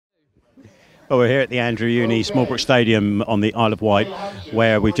Well, we're here at the Andrew Uni Smallbrook Stadium on the Isle of Wight,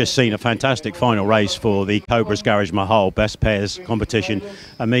 where we've just seen a fantastic final race for the Cobra's Garage Mahal Best Pairs competition,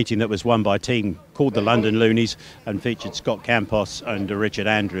 a meeting that was won by a team called the London Loonies and featured Scott Campos and Richard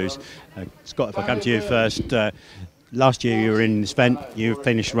Andrews. Scott, if I come to you first, last year you were in this event, you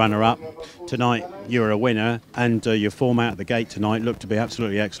finished runner-up. Tonight you were a winner, and your form out of the gate tonight looked to be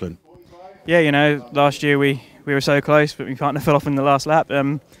absolutely excellent. Yeah, you know, last year we were so close, but my partner fell off in the last lap.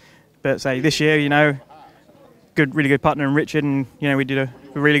 But say this year, you know, really good partner in Richard, and you know we did a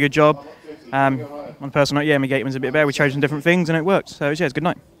really good job. On a personal note, yeah, my gate was a bit better. We chose some different things, and it worked. So yeah, it's a good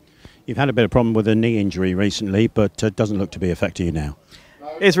night. You've had a bit of problem with a knee injury recently, but it doesn't look to be affecting you now.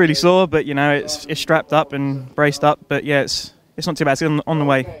 It's really sore, but you know it's strapped up and braced up. But yeah, it's not too bad. It's on the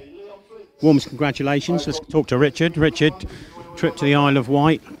way. Warmest congratulations. Let's talk to Richard. Richard, trip to the Isle of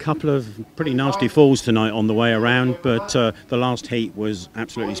Wight, a couple of pretty nasty falls tonight on the way around, but the last heat was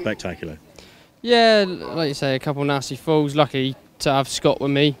absolutely spectacular. Yeah, like you say, a couple of nasty falls. Lucky to have Scott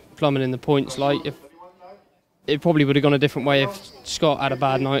with me, plumbing in the points. Like, if it probably would have gone a different way if Scott had a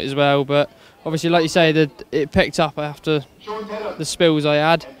bad night as well. But obviously, like you say, it picked up after the spills I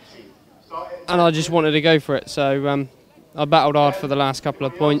had, and I just wanted to go for it. So I battled hard for the last couple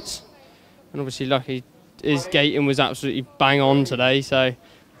of points, and obviously, lucky his gating was absolutely bang on today. So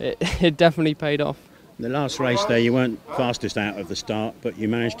it definitely paid off. The last race there, you weren't fastest out of the start, but you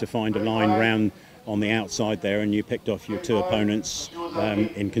managed to find a line round on the outside there, and you picked off your two opponents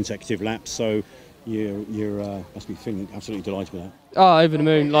in consecutive laps. So you must be feeling absolutely delighted with that. Oh, over the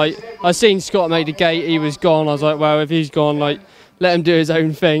moon. Like, I seen Scott make the gate, he was gone. I was like, well, if he's gone, like, let him do his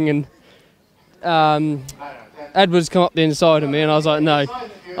own thing. And Edwards come up the inside of me, and I was like, no,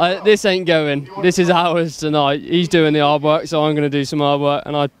 this ain't going. This is ours tonight. He's doing the hard work, so I'm going to do some hard work.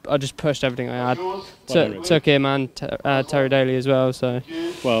 And I just pushed everything I had. Took him and Terry Daly as well. So,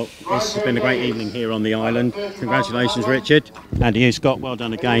 well, this has been a great evening here on the island. Congratulations, Richard. And to you, Scott, well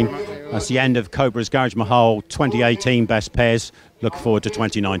done again. That's the end of Cobra's Garage Mahal 2018 Best Pairs. Looking forward to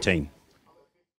 2019.